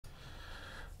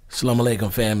Assalamu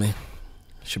alaikum, family.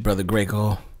 It's your brother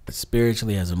Grayco.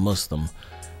 Spiritually, as a Muslim,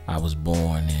 I was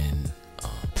born in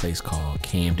a place called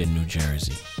Camden, New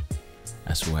Jersey.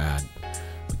 That's where I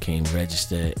became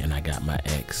registered and I got my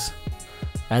ex.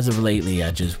 As of lately, I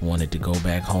just wanted to go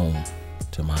back home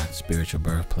to my spiritual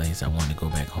birthplace. I wanted to go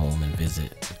back home and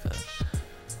visit because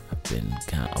I've been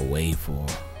kind of away for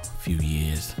a few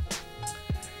years.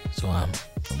 So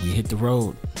we hit the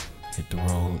road, hit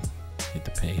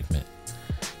the pavement.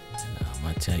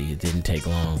 I tell you, it didn't take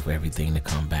long for everything to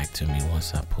come back to me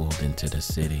once I pulled into the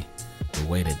city. The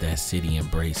way that city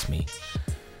embraced me,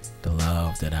 the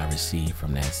love that I received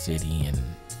from that city, and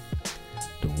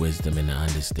the wisdom and the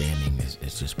understanding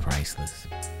is just priceless.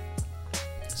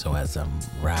 So as I'm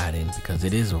riding, because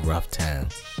it is a rough town,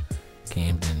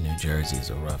 Camden, New Jersey is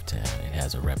a rough town. It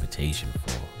has a reputation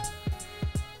for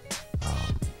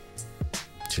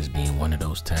just being one of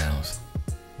those towns,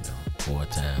 poor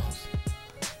towns.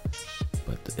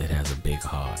 But it has a big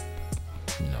heart.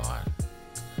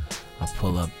 I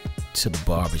pull up to the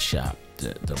barbershop.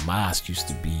 The mosque used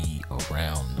to be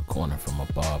around the corner from a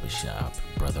barbershop,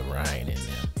 Brother Ryan and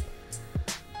them.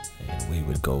 And we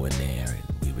would go in there and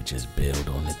we would just build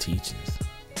on the teachings.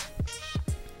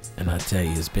 And I tell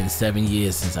you, it's been 7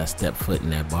 years since I stepped foot in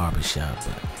that barbershop,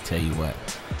 but I tell you what,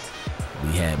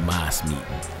 we had mosque meeting.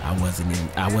 I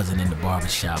wasn't in the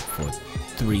barbershop for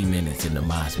 3 minutes and the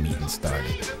mosque meeting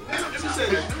started. Let me say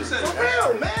this. For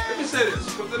real, man. Let me say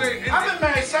this. I've been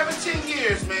married 17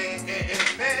 years, man,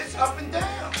 and man, it's up and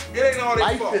down. It ain't all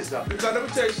their fault. Because let me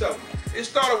tell you something. It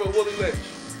started with Willie Lynch.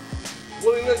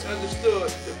 Willie Lynch understood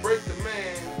to break the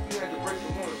man, you had to break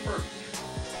the woman first.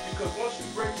 Because once you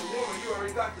break the woman, you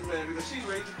already got the man because she's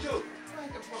raising children.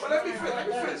 But let me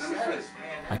finish.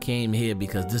 I came here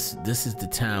because this is the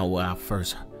town where I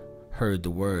first heard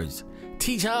the words,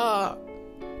 "Teach hard.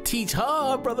 Teach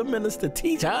hard, brother minister,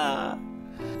 teach hard."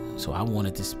 So I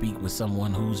wanted to speak with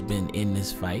someone who's been in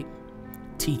this fight,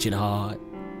 teaching hard.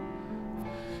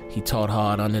 He taught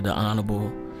hard under the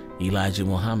Honorable Elijah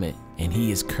Muhammad, and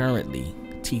he is currently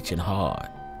teaching hard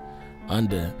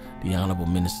under the Honorable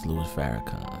Minister Louis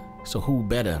Farrakhan. So who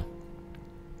better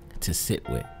to sit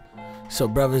with? So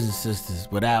brothers and sisters,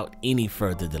 without any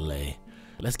further delay,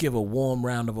 let's give a warm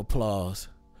round of applause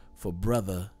for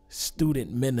brother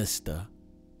student minister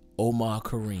Omar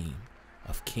Karim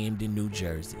of Camden, New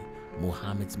Jersey,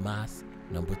 Muhammad's Mosque,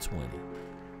 number 20.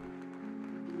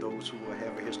 Those who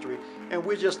have a history, and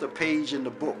we're just a page in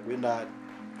the book. We're not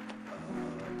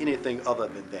anything other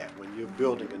than that. When you're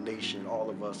building a nation, all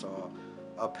of us are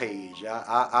a page.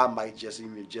 I might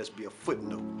just be a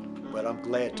footnote, but I'm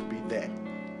glad to be that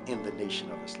in the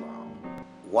nation of Islam.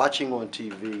 Watching on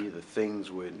TV the things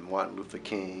with Martin Luther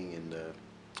King and the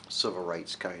civil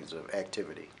rights kinds of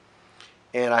activity,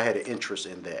 and I had an interest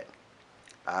in that.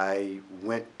 I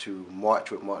went to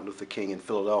march with Martin Luther King in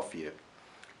Philadelphia.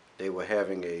 They were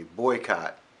having a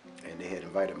boycott, and they had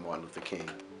invited Martin Luther King.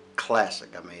 Classic.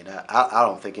 I mean, I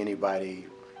don't think anybody,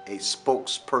 a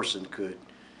spokesperson, could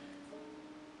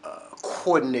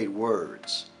coordinate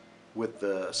words with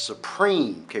the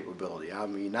supreme capability. I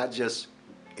mean, not just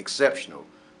exceptional,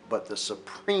 but the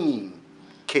supreme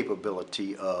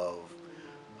capability of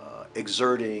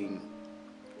exerting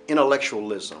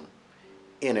intellectualism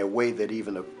in a way that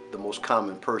even the most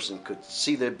common person could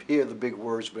hear the big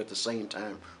words, but at the same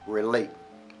time relate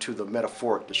to the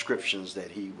metaphoric descriptions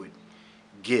that he would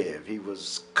give. He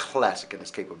was classic in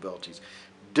his capabilities.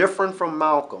 Different from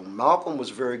Malcolm. Malcolm was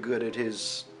very good at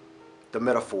the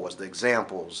metaphors, the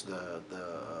examples,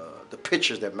 the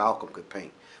pictures that Malcolm could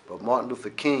paint. But Martin Luther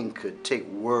King could take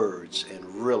words and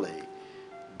really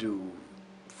do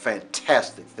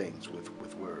fantastic things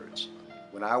with words.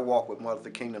 When I walked with Martin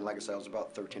Luther King, and like I said, I was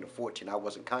about 13 or 14, I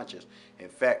wasn't conscious. In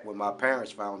fact, when my parents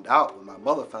found out, when my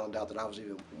mother found out that I was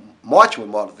even marching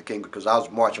with Martin Luther King, because I was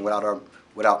marching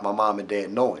without my mom and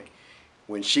dad knowing.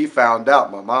 When she found out,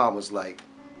 my mom was like,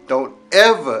 "Don't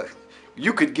ever,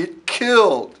 you could get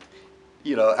killed,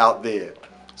 out there."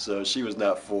 So she was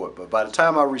not for it. But by the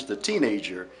time I reached a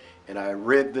teenager and I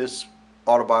read this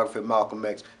autobiography of Malcolm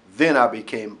X, then I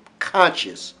became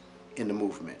conscious in the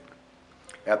movement.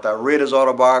 After I read his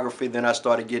autobiography, then I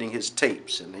started getting his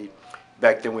tapes. And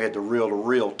back then we had the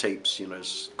reel-to-reel tapes,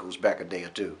 this goes back a day or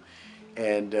two.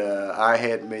 And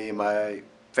my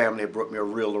family had brought me a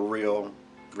reel-to-reel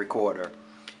recorder.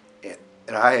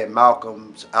 And I had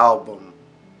Malcolm's album,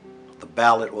 The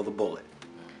Ballad or the Bullet.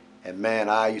 And man,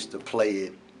 I used to play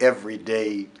it every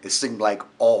day. It seemed like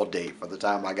all day from the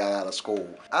time I got out of school.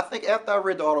 I think after I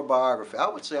read the autobiography, I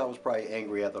would say I was probably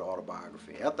angry after the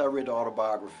autobiography. After I read the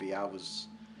autobiography, I was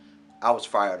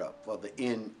fired up for the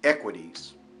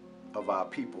inequities of our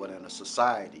people and a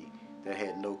society that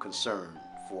had no concern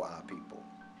for our people.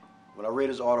 When I read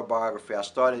his autobiography, I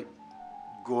started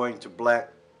going to black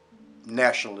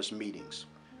nationalist meetings.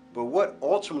 But what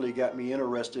ultimately got me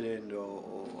interested in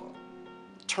or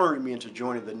turned me into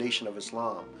joining the Nation of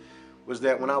Islam was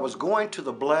that when I was going to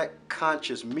the black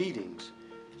conscious meetings,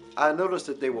 I noticed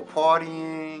that they were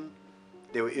partying,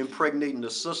 they were impregnating the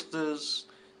sisters,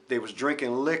 they was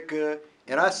drinking liquor,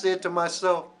 and I said to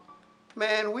myself,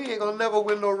 man, we ain't gonna never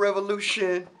win no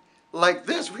revolution like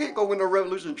this. We ain't gonna win no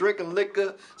revolution drinking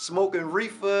liquor, smoking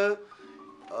reefer,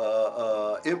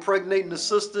 impregnating the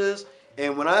sisters.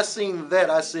 And when I seen that,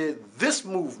 I said, this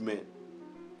movement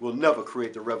will never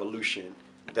create the revolution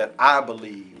that I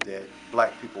believe that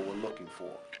black people were looking for.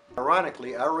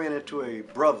 Ironically, I ran into a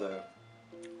brother,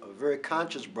 a very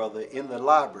conscious brother in the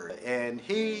library, and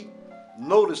he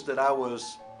noticed that I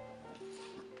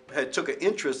had took an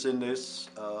interest in this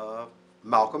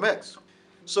Malcolm X.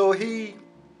 So he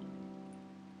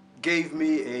gave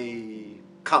me a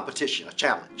competition, a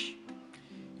challenge.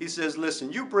 He says,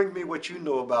 listen, you bring me what you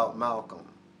know about Malcolm.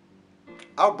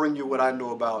 I'll bring you what I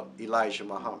know about Elijah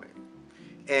Muhammad.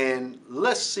 And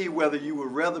let's see whether you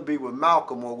would rather be with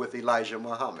Malcolm or with Elijah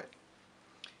Muhammad.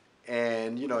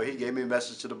 And, you know, he gave me a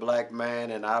message to the black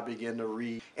man, and I began to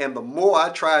read. And the more I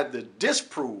tried to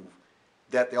disprove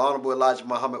that the Honorable Elijah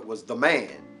Muhammad was the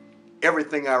man,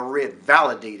 everything I read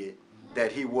validated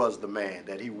that he was the man,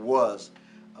 that he was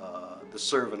the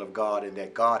servant of God, and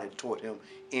that God had taught him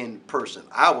in person.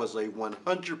 I was a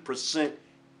 100%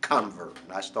 convert,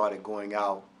 and I started going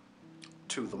out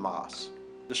to the mosque.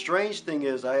 The strange thing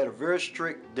is I had a very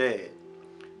strict dad,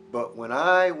 but when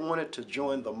I wanted to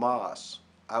join the mosque,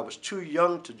 I was too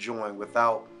young to join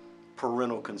without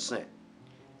parental consent.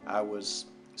 I was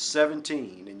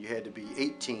 17, and you had to be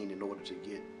 18 in order to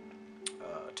get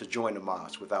to join the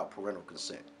mosque without parental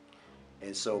consent.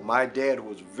 And so my dad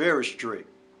was very strict,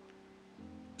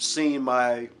 seeing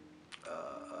my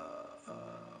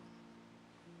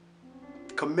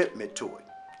commitment to it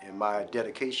and my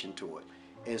dedication to it.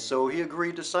 And so he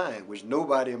agreed to sign, which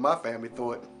nobody in my family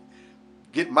thought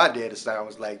getting my dad to sign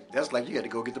was like, that's like you had to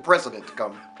go get the president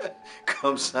to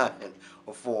come sign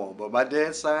a form. But my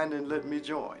dad signed and let me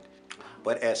join.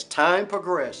 But as time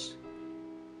progressed,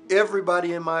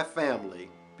 everybody in my family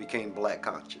became black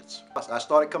conscious. I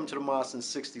started coming to the mosque in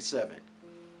 '67,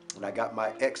 and I got my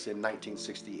ex in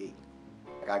 1968.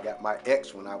 I got my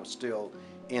ex when I was still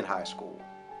in high school.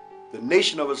 The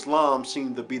Nation of Islam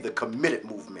seemed to be the committed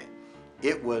movement.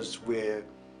 It was where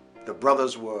the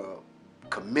brothers were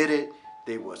committed,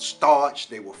 they were staunch,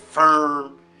 they were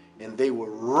firm, and they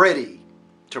were ready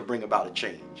to bring about a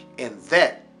change. And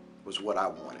that was what I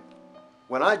wanted.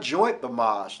 When I joined the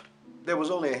mosque, there was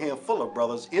only a handful of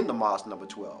brothers in the mosque number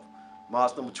 12.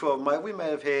 Mosque number 12, we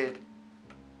might have had,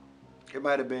 it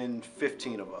might have been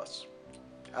 15 of us.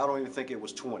 I don't even think it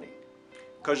was 20.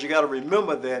 Because you got to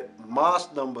remember that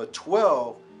mosque number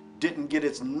 12 didn't get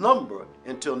its number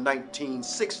until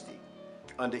 1960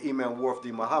 under Imam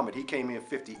Warfdi Muhammad. He came in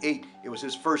 58. It was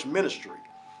his first ministry,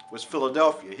 was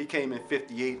Philadelphia. He came in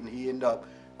 58 and he ended up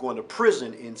going to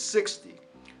prison in 60.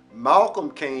 Malcolm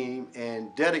came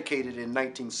and dedicated in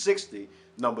 1960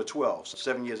 number 12. So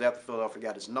 7 years after Philadelphia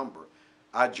got its number,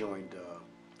 I joined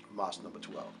mosque number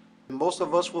 12. Most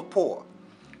of us were poor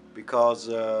because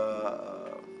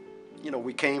you know,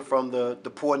 we came from the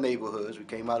poor neighborhoods. We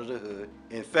came out of the hood.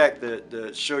 In fact,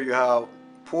 to show you how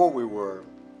poor we were,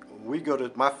 when we go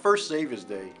to my first Savior's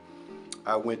Day,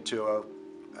 I went to,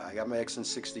 I got my ex in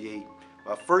 '68.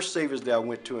 My first Savior's Day I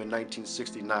went to in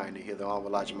 1969 to hear the Honorable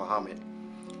Elijah Muhammad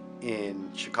in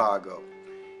Chicago.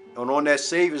 And on that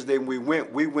Savior's Day we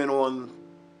went on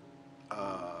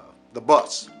the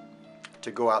bus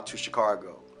to go out to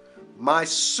Chicago. My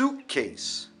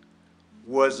suitcase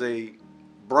was a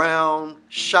brown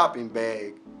shopping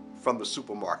bag from the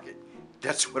supermarket.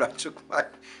 That's what I took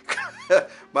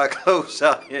my clothes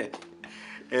out in.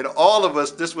 And all of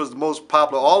us, this was the most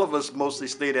popular, all of us mostly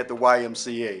stayed at the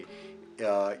YMCA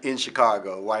in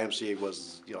Chicago. YMCA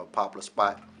was, you know, a popular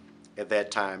spot at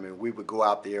that time, and we would go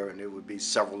out there and it would be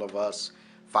several of us,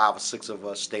 5 or 6 of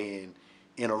us staying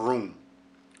in a room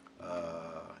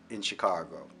in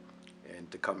Chicago and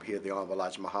to come hear the Honorable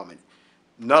Elijah Muhammad.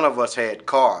 None of us had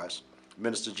cars.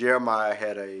 Minister Jeremiah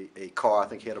had a car, I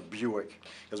think he had a Buick.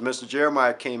 Because Minister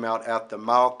Jeremiah came out after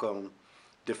Malcolm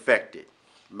defected.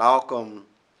 Malcolm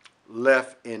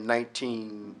left in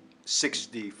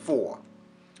 1964.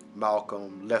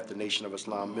 Malcolm left the Nation of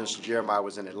Islam. Minister Jeremiah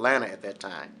was in Atlanta at that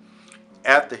time.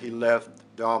 After he left,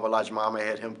 the Honorable Elijah Muhammad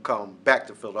had him come back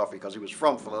to Philadelphia because he was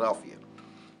from Philadelphia.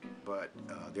 But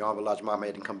the Honorable Elijah Muhammad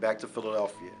had him come back to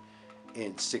Philadelphia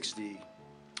in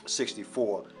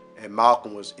 64, and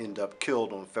Malcolm was ended up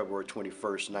killed on February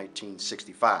 21st,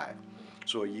 1965.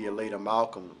 So a year later,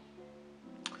 Malcolm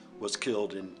was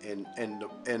killed, and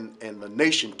the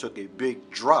nation took a big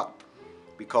drop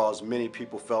because many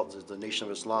people felt that the Nation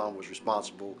of Islam was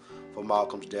responsible for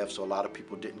Malcolm's death, so a lot of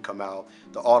people didn't come out.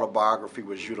 The autobiography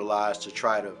was utilized to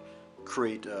try to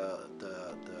create the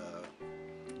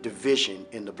division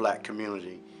in the black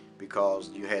community, because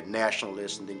you had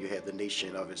nationalists and then you had the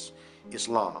Nation of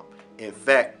Islam. In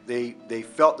fact, they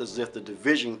felt as if the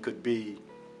division could be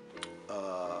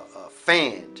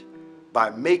fanned by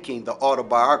making the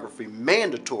autobiography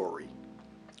mandatory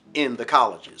in the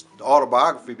colleges. The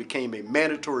autobiography became a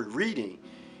mandatory reading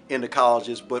in the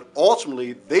colleges, but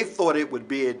ultimately they thought it would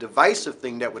be a divisive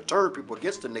thing that would turn people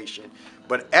against the nation,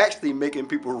 but actually making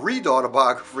people read the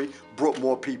autobiography brought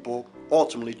more people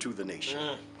ultimately to the nation.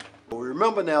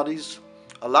 Remember now,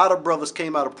 a lot of brothers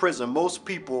came out of prison. Most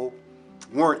people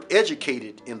weren't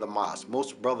educated in the mosque.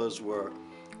 Most brothers were,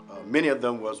 many of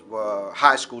them were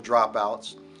high school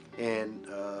dropouts, and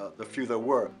the few that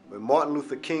were. When Martin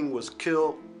Luther King was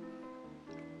killed,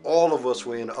 all of us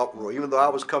were in an uproar, even though I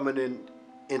was coming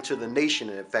into the nation,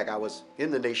 and in fact I was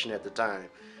in the nation at the time,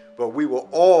 but we were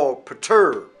all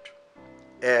perturbed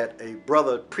at a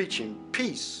brother preaching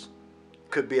peace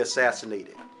could be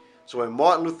assassinated. So when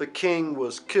Martin Luther King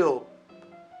was killed,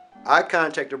 I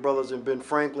contacted brothers in Ben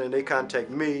Franklin, they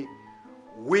contacted me.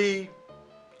 We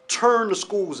turned the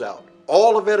schools out.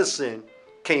 All of Edison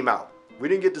came out. We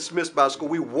didn't get dismissed by school,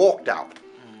 we walked out.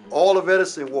 All of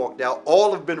Edison walked out.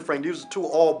 All of Ben Franklin, these were two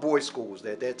all-boys schools.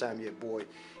 At that time you had boys,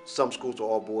 some schools were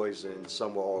all boys and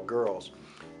some were all girls.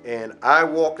 And I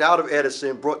walked out of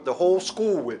Edison, brought the whole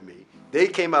school with me. They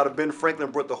came out of Ben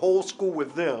Franklin, brought the whole school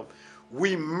with them.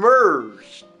 We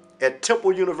merged at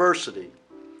Temple University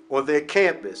on their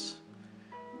campus,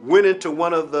 went into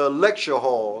one of the lecture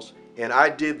halls, and I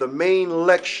did the main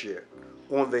lecture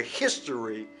on the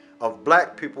history of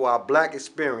black people, our black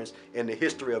experience, and the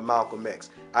history of Malcolm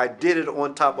X. I did it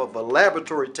on top of a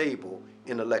laboratory table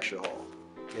in the lecture hall.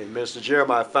 And Mr.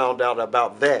 Jeremiah found out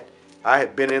about that. I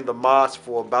had been in the mosque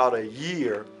for about a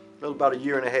year, it was about a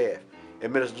year and a half.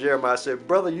 And Minister Jeremiah said,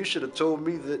 brother, you should have told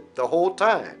me that the whole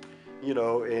time. You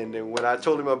know, and then when I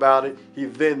told him about it, he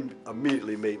then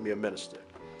immediately made me a minister.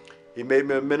 He made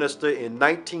me a minister in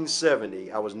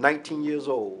 1970. I was 19 years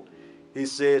old. He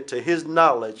said, to his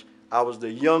knowledge, I was the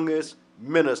youngest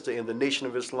minister in the Nation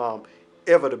of Islam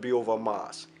ever to be over a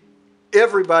mosque.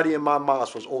 Everybody in my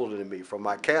mosque was older than me, from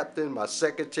my captain, my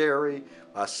secretary,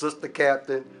 my sister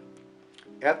captain.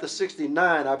 After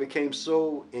 69, I became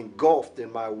so engulfed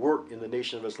in my work in the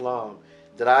Nation of Islam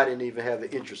that I didn't even have the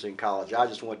interest in college. I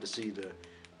just wanted to see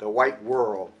the white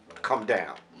world come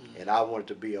down, and I wanted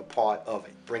to be a part of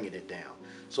it, bringing it down.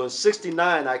 So in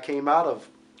 69, I came out of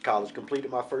college, completed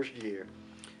my first year.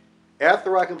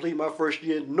 After I completed my first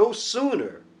year, no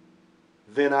sooner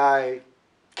than I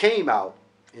came out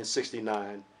in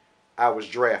 69, I was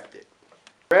drafted.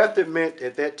 Drafted meant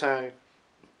at that time,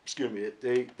 excuse me,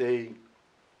 they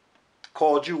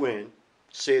called you in,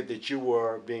 said that you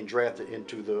were being drafted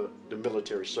into the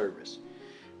military service.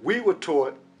 We were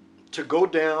taught to go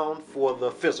down for the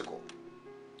physical.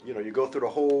 You know, you go through the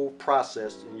whole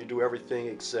process and you do everything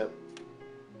except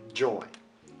join.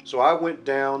 So I went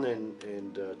down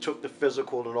and took the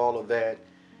physical and all of that,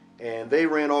 and they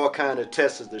ran all kind of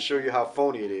tests to show you how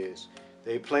phony it is.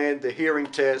 They planned the hearing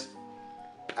test.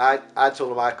 I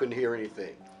told them I couldn't hear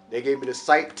anything. They gave me the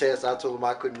sight test. I told them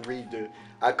I couldn't read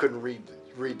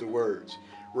the words.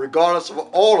 Regardless of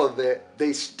all of that,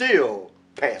 they still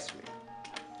passed me.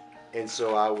 And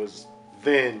so I was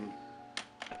then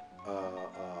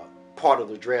part of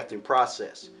the drafting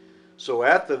process. So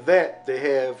after that, they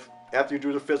have, after you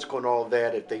do the physical and all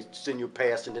that, if they send you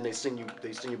past, and then they send you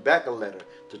back a letter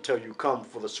to tell you come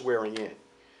for the swearing in.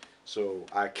 So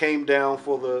I came down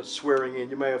for the swearing in.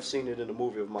 You may have seen it in the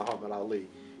movie of Muhammad Ali,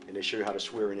 and they show you how the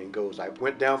swearing in goes. I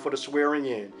went down for the swearing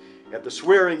in. At the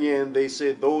swearing in, they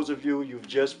said, those of you, you've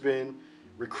just been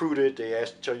recruited. They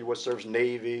asked to tell you what service,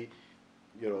 Navy,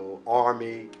 you know,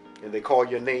 Army, and they call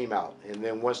your name out. And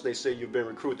then once they say you've been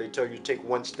recruited, they tell you to take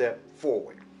one step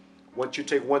forward. Once you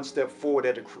take one step forward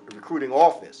at the recruiting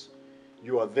office,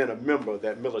 you are then a member of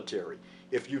that military.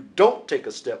 If you don't take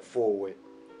a step forward,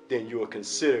 then you are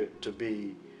considered to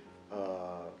be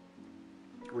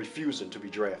refusing to be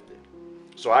drafted.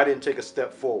 So I didn't take a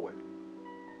step forward.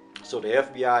 So the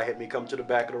FBI had me come to the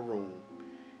back of the room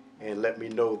and let me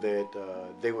know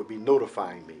that they would be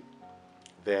notifying me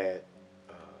that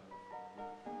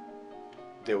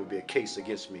there would be a case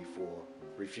against me for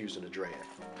refusing the draft.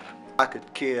 I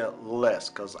could care less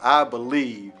because I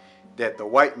believe that the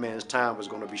white man's time was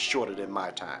going to be shorter than my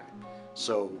time.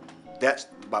 So that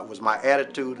was my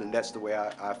attitude, and that's the way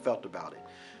I felt about it.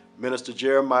 Minister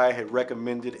Jeremiah had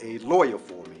recommended a lawyer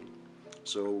for me.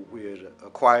 So we had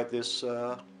acquired this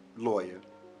lawyer,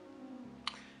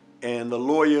 and the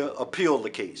lawyer appealed the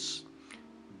case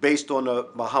based on the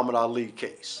Muhammad Ali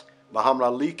case. Muhammad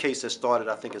Ali case had started,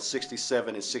 I think, in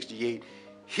 '67 and '68.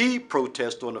 He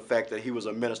protested on the fact that he was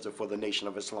a minister for the Nation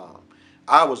of Islam.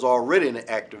 I was already an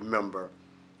active member,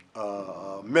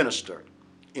 minister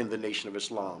in the Nation of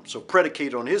Islam. So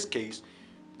predicated on his case,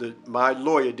 my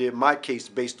lawyer did my case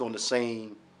based on the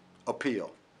same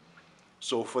appeal.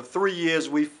 So for 3 years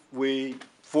we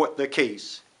fought the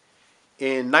case.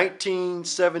 In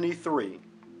 1973,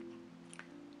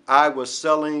 I was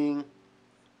selling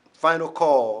Final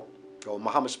Call, or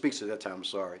Muhammad Speaks at that time, I'm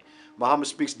sorry. Muhammad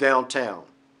Speaks downtown.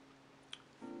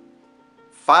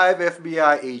 5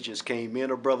 FBI agents came, me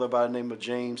and a brother by the name of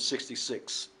James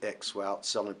 66X were out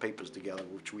selling papers together,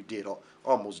 which we did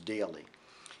almost daily.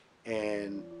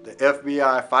 And the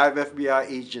FBI, 5 FBI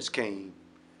agents came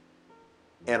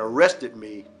and arrested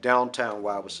me downtown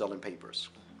while I was selling papers.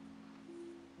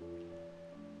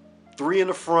 3 in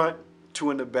the front,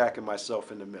 2 in the back, and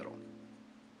myself in the middle.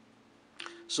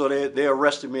 So they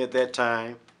arrested me at that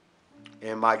time,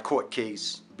 and my court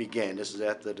case began. This is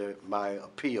after my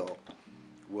appeal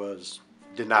was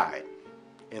denied,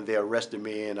 and they arrested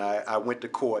me, and I went to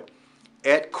court.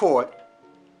 At court,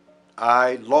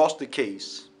 I lost the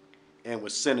case and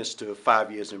was sentenced to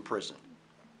 5 years in prison.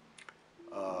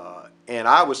 And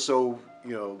I was so,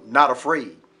 not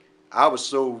afraid. I was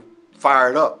so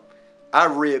fired up. I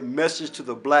read Message to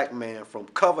the Black Man from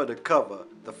cover to cover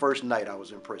the first night I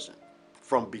was in prison,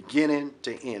 from beginning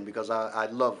to end, because I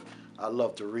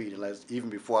love to read, and even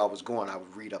before I was going, I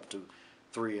would read up to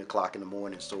 3 o'clock in the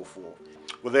morning and so forth.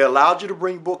 Well, they allowed you to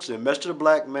bring books in. Message to the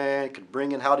Black Man could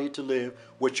bring in How to Eat to Live.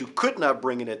 What you could not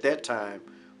bring in at that time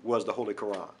was the Holy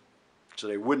Quran. So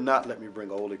they would not let me bring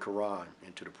a Holy Quran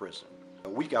into the prison. A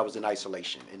week I was in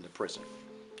isolation in the prison,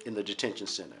 in the detention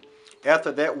center.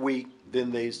 After that week,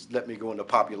 then they let me go into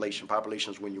population.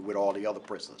 Population is when you're with all the other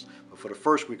prisoners. But for the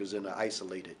first week, I was in an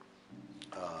isolated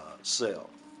cell.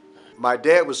 My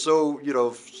dad was so,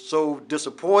 so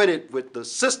disappointed with the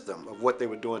system of what they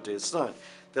were doing to his son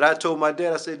that I told my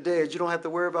dad, I said, Dad, you don't have to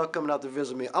worry about coming out to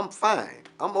visit me. I'm fine.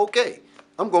 I'm okay.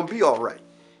 I'm going to be all right.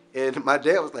 And my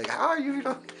dad was like, how are you?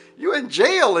 You're in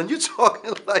jail and you're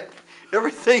talking like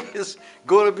everything is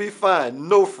going to be fine.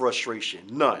 No frustration,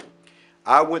 none.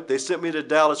 They sent me to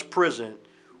Dallas prison.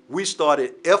 We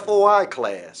started FOI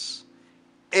class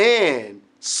and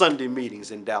Sunday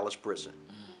meetings in Dallas prison.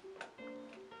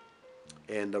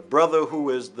 And the brother who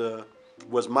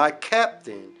was my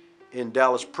captain in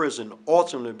Dallas prison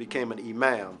ultimately became an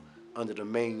imam under the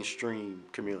mainstream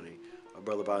community, a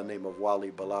brother by the name of Wali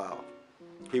Bilal.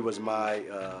 He was my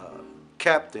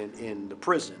captain in the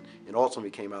prison and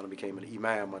ultimately came out and became an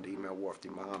imam under Imam Wafdi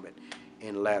Muhammad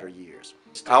in latter years.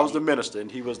 I was the minister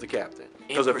and he was the captain.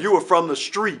 Because if you were from the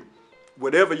street,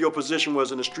 whatever your position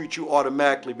was in the street, you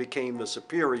automatically became the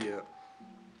superior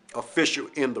official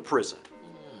in the prison.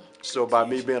 So by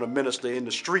me being a minister in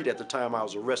the street at the time I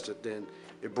was arrested, then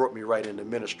it brought me right into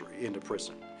ministry, into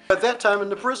prison. At that time in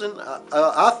the prison,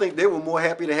 I think they were more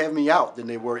happy to have me out than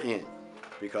they were in.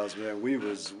 Because, man, we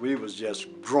was just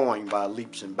growing by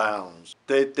leaps and bounds.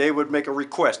 They would make a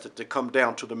request to come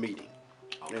down to the meeting.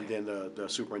 Okay. And then the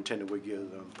superintendent would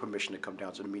give them permission to come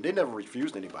down to the meeting. They never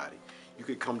refused anybody. You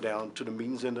could come down to the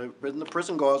meetings and the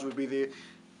prison guards would be there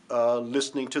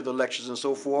listening to the lectures and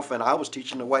so forth. And I was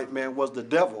teaching the white man was the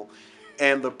devil.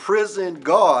 And the prison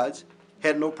guards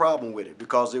had no problem with it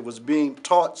because it was being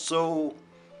taught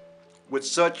with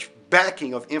such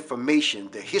backing of information,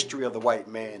 the history of the white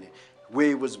man, and where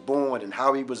he was born and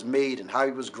how he was made and how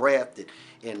he was grafted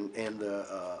and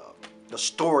the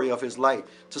story of his life,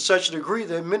 to such a degree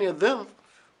that many of them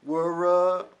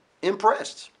were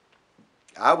impressed.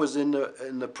 I was in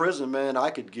the prison, man. I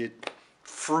could get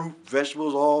fruit,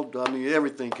 vegetables,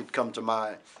 everything could come to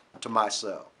my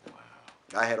cell. Wow.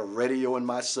 I had a radio in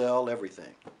my cell,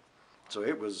 everything. So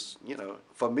it was,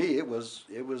 for me, it was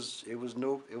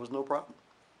no problem.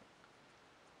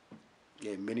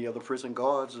 And many other prison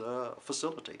guards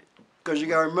facilitated. Because you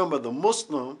got to remember, the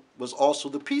Muslim was also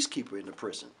the peacekeeper in the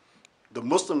prison. The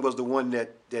Muslim was the one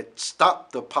that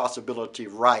stopped the possibility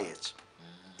of riots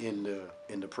in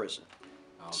the prison.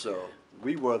 Okay. So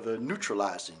we were the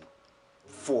neutralizing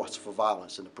force for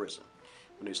violence in the prison.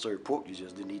 When they served pork, you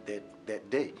just didn't eat that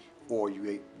day, or you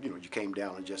ate, you came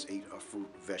down and just ate a fruit,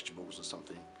 vegetables, or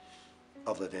something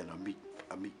other than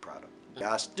a meat product.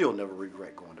 I still never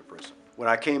regret going to prison. When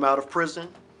I came out of prison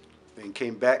and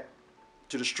came back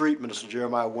to the street, Minister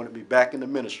Jeremiah wanted me back in the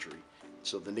ministry.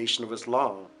 So the Nation of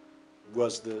Islam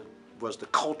was the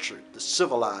cultured, the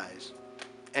civilized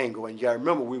angle. And you gotta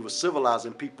remember, we were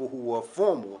civilizing people who were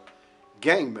former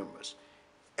gang members.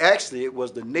 Actually, it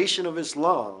was the Nation of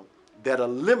Islam that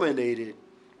eliminated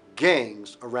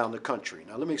gangs around the country.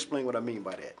 Now, let me explain what I mean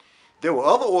by that. There were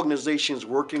other organizations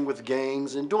working with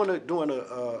gangs and doing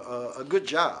a good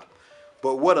job.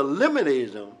 But what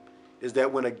eliminated them is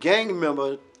that when a gang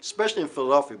member, especially in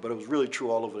Philadelphia, but it was really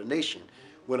true all over the nation,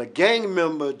 when a gang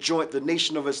member joined the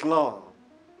Nation of Islam,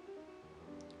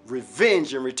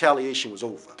 revenge and retaliation was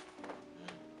over.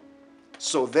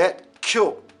 So that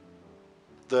killed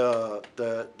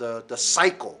the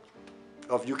cycle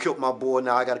of you killed my boy,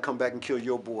 now I got to come back and kill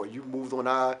your boy. You moved on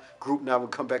our group, now we'll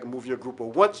come back and move your group.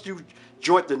 But once you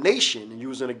joined the nation and you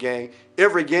was in a gang,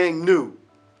 every gang knew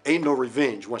ain't no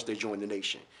revenge once they joined the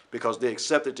nation, because they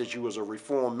accepted that you was a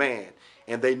reformed man,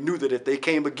 and they knew that if they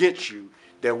came against you,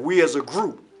 that we as a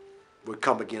group would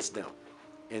come against them.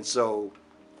 And so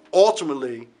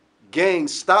ultimately,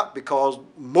 gangs stopped because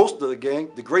most of the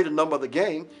gang, the greater number of the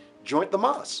gang, joined the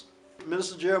Mosque.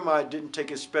 Minister Jeremiah didn't take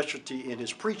his specialty in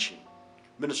his preaching.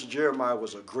 Minister Jeremiah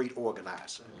was a great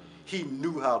organizer. He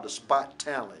knew how to spot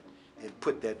talent and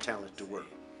put that talent to work.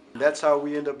 And that's how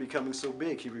we end up becoming so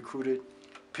big. He recruited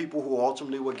people who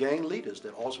ultimately were gang leaders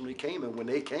that ultimately came, and when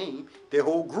they came, their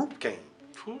whole group came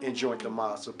and joined the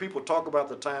Mosque. So people talk about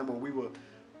the time when we were,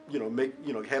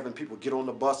 having people get on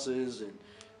the buses, and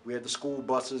we had the school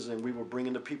buses, and we were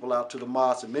bringing the people out to the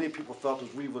Mosque, and many people felt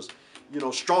that we was,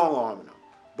 strong-arming them.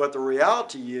 But the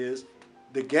reality is,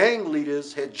 the gang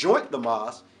leaders had joined the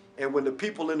Mosque, and when the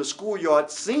people in the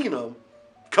schoolyard seen them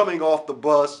coming off the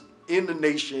bus in the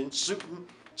nation,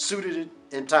 suited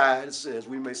and tied, as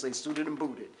we may say, suited and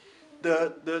booted,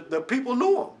 the people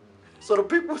knew them. So the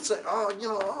people would say,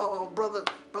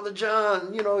 brother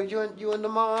John, you in the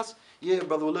Mosque? Yeah,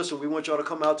 brother, well, listen, we want y'all to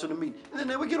come out to the meeting. And then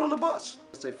they would get on the bus.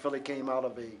 Say Philly came out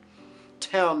of a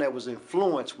town that was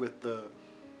influenced with the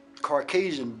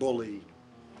Caucasian bully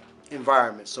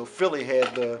environment. So Philly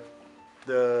had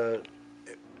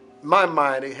my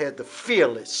mind, it had the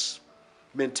fearless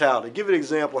mentality. Give an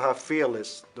example how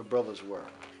fearless the brothers were.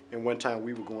 And one time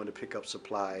we were going to pick up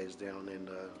supplies down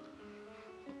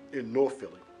in North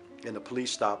Philly, and the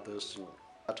police stopped us. And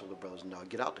I told the brothers, no,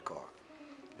 get out the car.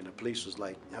 And the police was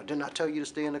like, now, didn't I tell you to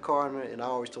stay in the car? And I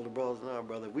always told the brothers, no,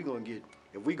 brother, if we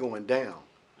going down,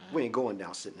 we ain't going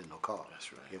down sitting in no car.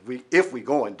 That's right. If we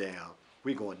going down,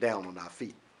 we going down on our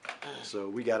feet. So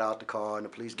we got out the car, and the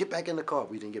police, get back in the car.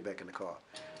 We didn't get back in the car.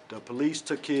 The police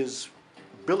took his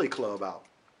billy club out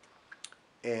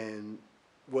and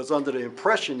was under the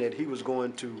impression that he was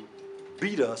going to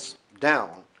beat us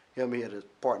down. He had his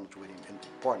partner with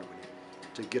him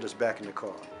to get us back in the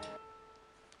car.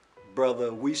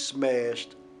 Brother, we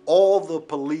smashed all the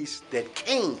police that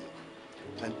came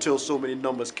until so many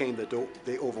numbers came that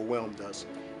they overwhelmed us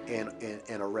and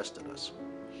arrested us.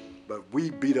 But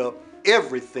we beat up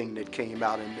everything that came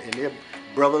out, and their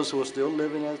brothers who are still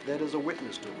living, that is a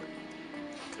witness to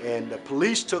it. And the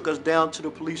police took us down to the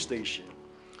police station,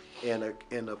 and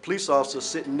a police officer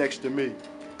sitting next to me,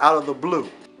 out of the blue,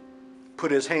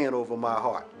 put his hand over my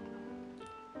heart.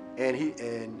 And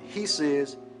he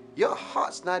says, your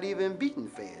heart's not even beating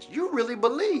fast. You really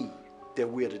believe that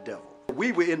we're the devil.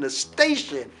 We were in the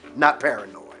station, not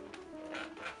paranoid.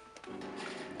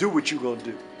 Do what you gonna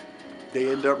do. They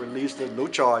end up releasing us, no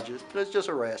charges. That's just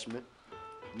harassment.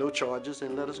 No charges,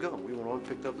 and let us go. We went on,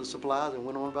 picked up the supplies, and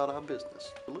went on about our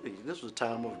business. This was a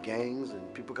time of gangs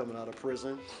and people coming out of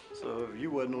prison. So if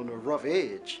you wasn't on the rough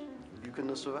edge, you couldn't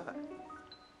have survived.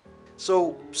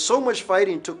 So much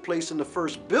fighting took place in the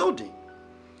first building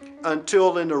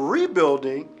until in the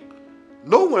rebuilding,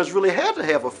 no one's really had to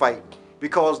have a fight,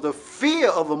 because the fear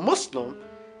of a Muslim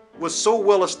was so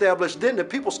well established then that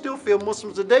people still fear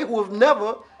Muslims today who have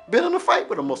never been in a fight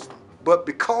with a Muslim. But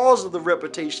because of the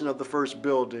reputation of the first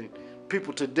building,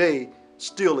 people today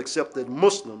still accept that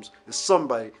Muslims is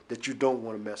somebody that you don't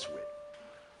want to mess with.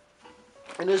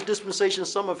 And there's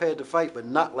dispensations some have had to fight, but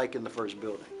not like in the first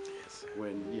building,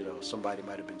 when somebody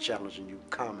might have been challenging you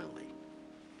commonly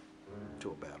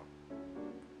to a battle.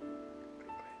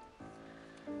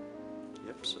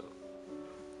 Yep, so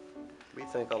we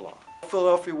thank Allah.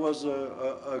 Philadelphia was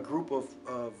a group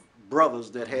of brothers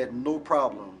that had no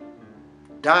problem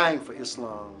dying for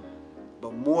Islam,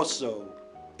 but more so,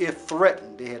 if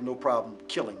threatened, they had no problem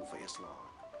killing for Islam.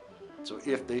 So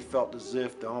if they felt as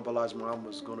if the Honorable Elijah Muhammad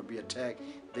was going to be attacked,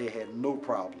 they had no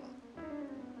problem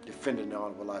defending the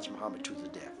Honorable Elijah Muhammad to the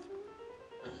death.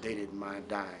 They didn't mind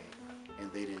dying,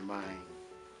 and they didn't mind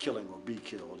killing or be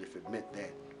killed if it meant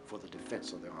that for the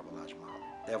defense of the Honorable Elijah Muhammad.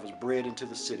 That was bred into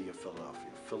the city of Philadelphia.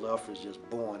 Philadelphia is just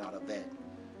born out of that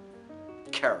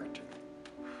character.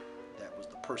 That was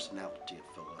the personality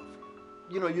of Philadelphia.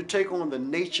 You know, you take on the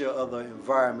nature of the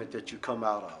environment that you come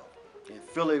out of. And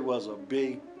Philly was a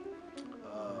big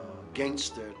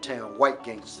gangster town, white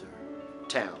gangster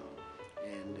town.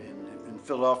 And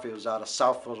Philadelphia was out of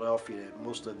South Philadelphia that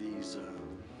most of these,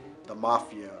 the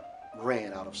mafia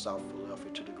ran out of South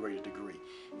Philadelphia to the greatest degree.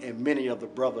 And many of the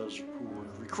brothers who were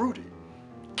recruited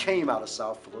came out of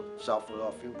South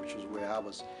Philadelphia, which was where I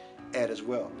was at as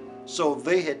well. So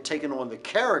they had taken on the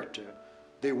character.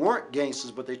 They weren't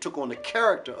gangsters, but they took on the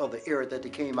character of the era that they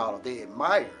came out of. They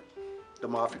admired the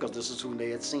mafia because this is who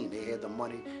they had seen. They had the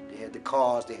money, they had the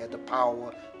cars, they had the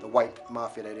power, the white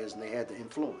mafia that is, and they had the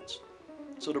influence.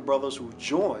 So the brothers who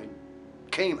joined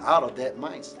came out of that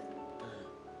mindset.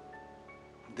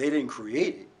 They didn't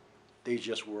create it, they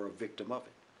just were a victim of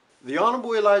it. The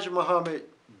Honorable Elijah Muhammad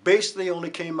basically only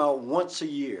came out once a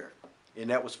year, and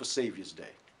that was for Savior's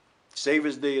Day.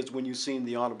 Savior's Day is when you seen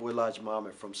the Honorable Elijah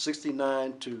Muhammad. From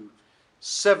 69 to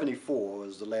 74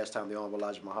 was the last time the Honorable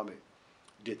Elijah Muhammad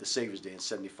did the Savior's Day. In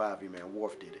 75, Imam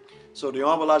Wharf did it. So the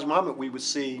Honorable Elijah Muhammad we would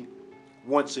see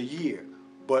once a year.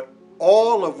 But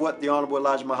all of what the Honorable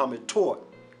Elijah Muhammad taught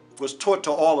was taught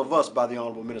to all of us by the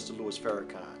Honorable Minister Louis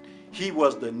Farrakhan. He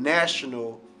was the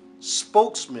national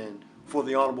spokesman for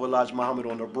the Honorable Elijah Muhammad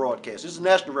on the broadcast. He's a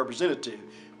national representative,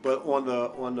 but on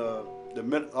the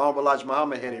Honorable Elijah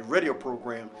Muhammad had a radio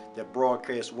program that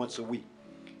broadcast once a week,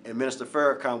 and Minister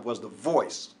Farrakhan was the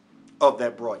voice of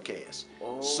that broadcast.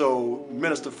 Oh. So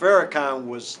Minister Farrakhan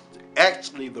was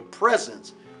actually the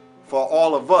presence for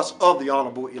all of us of the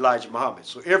Honorable Elijah Muhammad.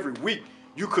 So every week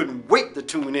you couldn't wait to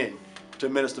tune in to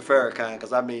Minister Farrakhan,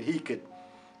 because I mean he could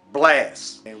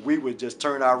blast, and we would just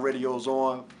turn our radios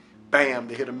on, bam,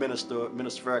 to hit a Minister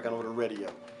Farrakhan on the radio.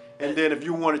 And then if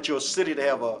you wanted your city to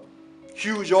have a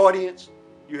huge audience,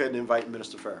 you had to invite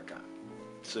Minister Farrakhan.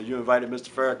 So you invited Mr.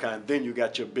 Farrakhan, then you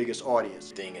got your biggest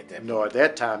audience. Thing at that point. No, at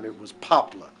that time it was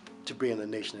popular to be in the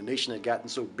nation. The nation had gotten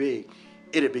so big,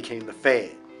 it became the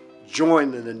fad.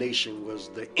 Joining the nation was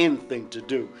the in thing to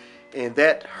do. And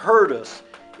that hurt us.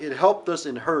 It helped us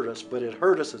and hurt us, but it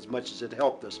hurt us as much as it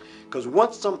helped us. Because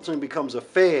once something becomes a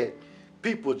fad,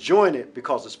 people join it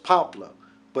because it's popular,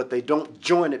 but they don't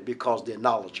join it because they're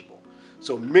knowledgeable.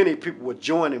 So many people were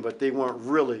joining, but they weren't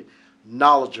really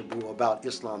knowledgeable about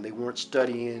Islam. They weren't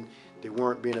studying, they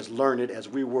weren't being as learned as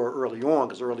we were early on,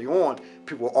 because early on,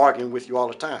 people were arguing with you all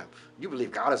the time. You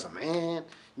believe God is a man,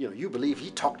 you know, you believe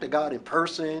he talked to God in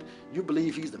person, you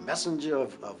believe he's the messenger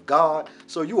of God.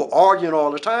 So you were arguing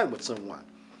all the time with someone.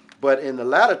 But in the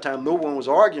latter time, no one was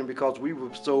arguing because we were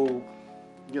so,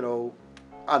 you know,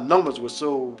 our numbers were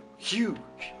so huge.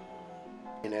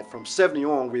 And that from 70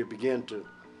 on, we began to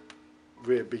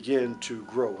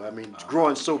grow. I mean,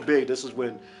 growing so big, this is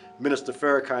when Minister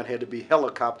Farrakhan had to be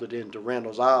helicoptered into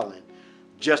Randall's Island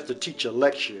just to teach a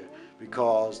lecture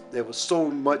because there was so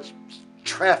much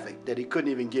traffic that he couldn't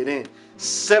even get in.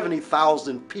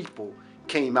 70,000 people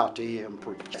came out to hear him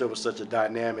preach. There was such a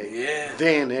dynamic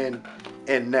then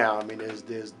and now. I mean,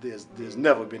 there's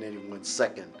never been anyone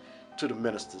second to the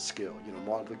minister's skill. You know,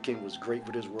 Martin Luther King was great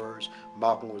with his words,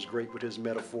 Malcolm was great with his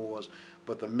metaphors,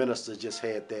 but the minister just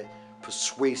had that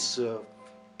persuasive,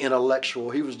 intellectual.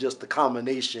 He was just the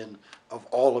combination of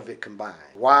all of it combined.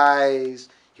 Wise,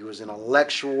 he was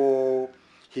intellectual,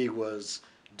 he was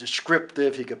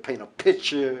descriptive, he could paint a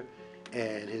picture,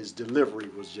 and his delivery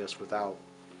was just without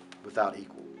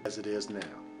equal, as it is now,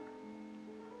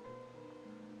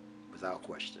 without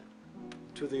question.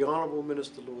 To the Honorable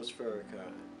Minister Louis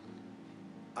Farrakhan,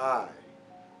 I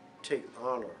take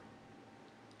honor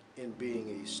in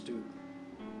being a student.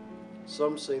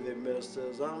 Some say they're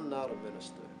ministers. I'm not a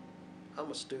minister.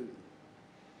 I'm a student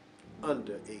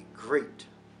under a great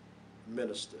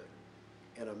minister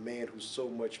and a man who's so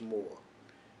much more.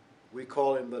 We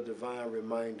call him the divine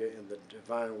reminder and the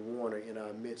divine warner in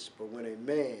our midst. But when a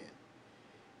man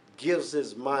gives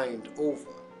his mind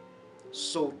over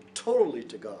so totally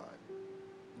to God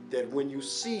that when you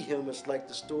see him, it's like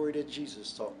the story that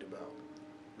Jesus talked about.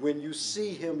 When you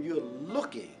see him, you're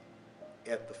looking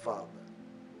at the Father,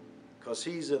 because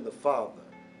he's in the Father,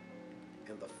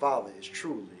 and the Father is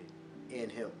truly in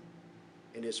him.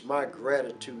 And it's my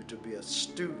gratitude to be a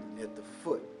student at the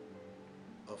foot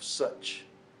of such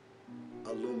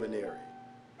a luminary,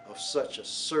 of such a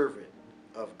servant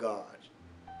of God,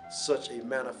 such a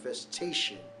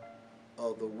manifestation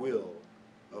of the will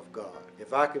of God.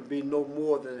 If I can be no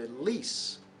more than at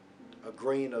least a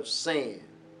grain of sand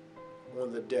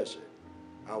on the desert.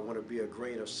 I want to be a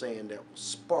grain of sand that will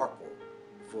sparkle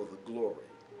for the glory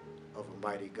of a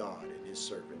mighty God and his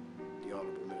servant, the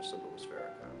Honorable Minister Louis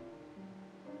Farrakhan.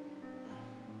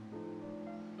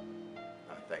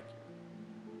 I thank you.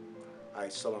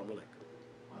 Assalamu alaikum.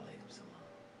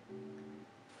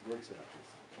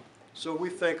 So we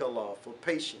thank Allah for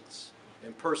patience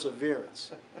and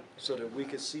perseverance so that we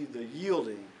can see the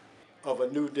yielding of a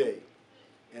new day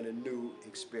and a new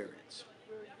experience.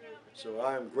 So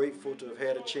I am grateful to have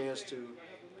had a chance to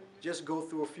just go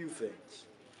through a few things,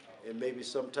 and maybe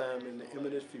sometime in the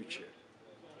imminent future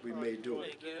we may do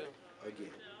it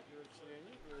again.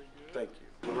 Thank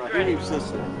you. Rahim,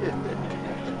 sister.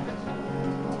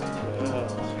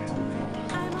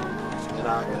 And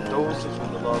our condolences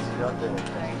with the loss of your dad.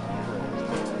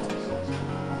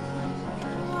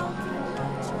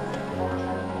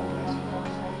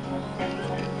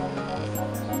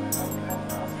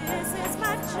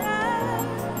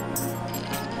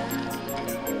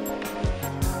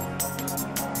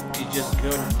 Just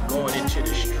going into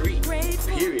the street,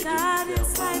 period, and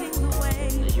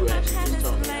you actually just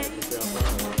talking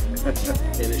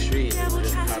in the street and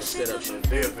how to set up some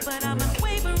therapy. But I'm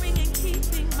unwavering in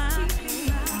keeping my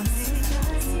peace.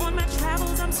 On my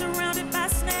travels, I'm surrounded by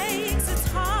snakes. It's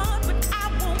hard, but I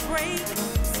won't break.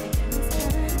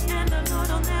 And the Lord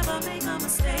will never make a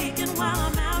mistake. And while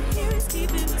I'm out here, He's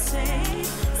keeping me safe.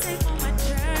 Safe on my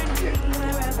journey,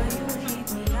 wherever you lead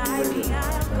me, I'll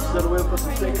go. Still away for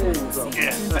some second innings, though.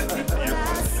 I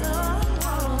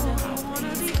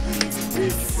wanna be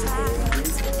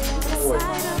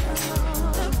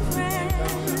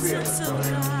presence of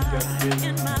God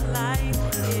in my life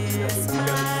is my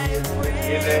prayer.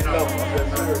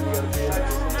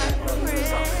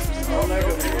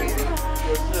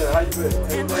 How you been?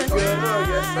 And when I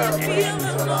feel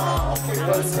alone,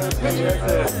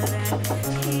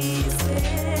 He's there.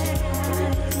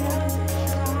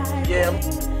 Yeah.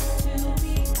 To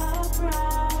be upright.